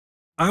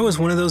I was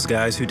one of those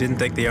guys who didn't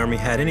think the Army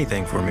had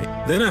anything for me.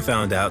 Then I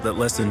found out that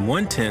less than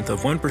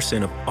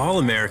 0.1% of all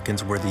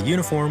Americans wear the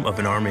uniform of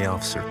an Army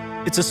officer.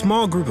 It's a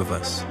small group of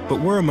us, but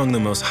we're among the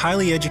most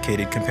highly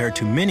educated compared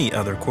to many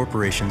other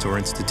corporations or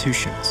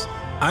institutions.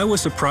 I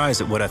was surprised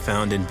at what I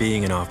found in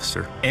being an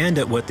officer and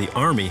at what the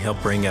Army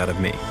helped bring out of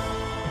me.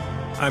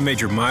 I'm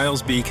Major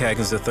Miles B.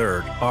 Caggins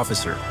III,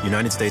 Officer,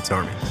 United States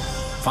Army.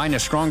 Find a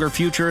stronger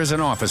future as an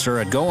officer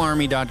at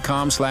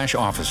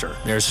GoArmy.com/officer.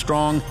 There's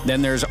strong,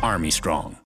 then there's Army Strong.